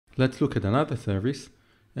Let's look at another service,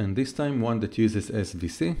 and this time one that uses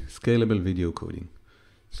SVC, Scalable Video Coding.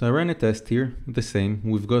 So I ran a test here, the same.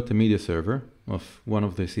 We've got a media server of one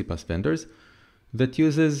of the CPaaS vendors that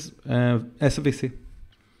uses SVC.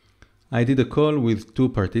 I did a call with two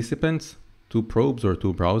participants, two probes or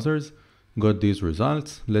two browsers, got these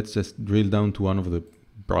results. Let's just drill down to one of the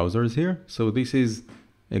browsers here. So this is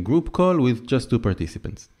a group call with just two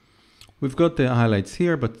participants. We've got the highlights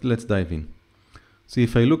here, but let's dive in. So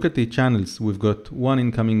if I look at the channels, we've got one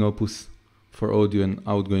incoming opus for audio and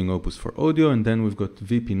outgoing opus for audio, and then we've got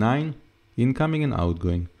VP9 incoming and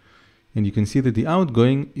outgoing. And you can see that the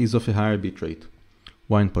outgoing is of a higher bitrate,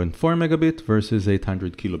 1.4 megabit versus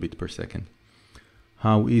 800 kilobit per second.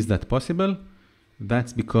 How is that possible?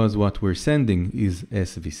 That's because what we're sending is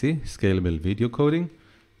SVC, Scalable Video Coding.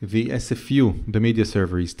 The SFU, the media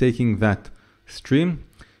server, is taking that stream,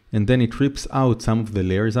 and then it rips out some of the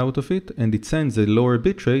layers out of it, and it sends a lower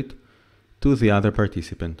bitrate to the other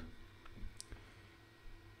participant.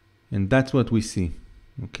 And that's what we see.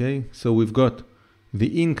 Okay, so we've got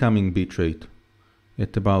the incoming bitrate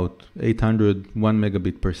at about 801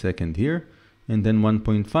 megabit per second here, and then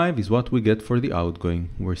 1.5 is what we get for the outgoing.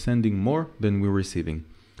 We're sending more than we're receiving.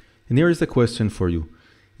 And here is a question for you.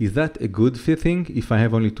 Is that a good thing if I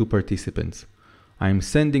have only two participants? I'm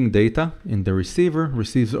sending data and the receiver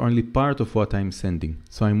receives only part of what I'm sending.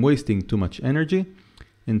 So I'm wasting too much energy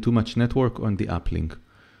and too much network on the uplink,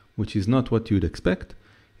 which is not what you'd expect.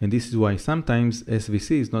 And this is why sometimes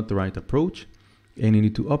SVC is not the right approach, and you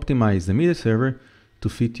need to optimize the media server to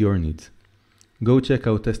fit your needs. Go check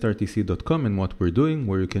out testrtc.com and what we're doing,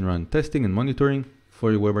 where you can run testing and monitoring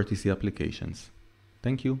for your WebRTC applications.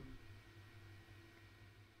 Thank you.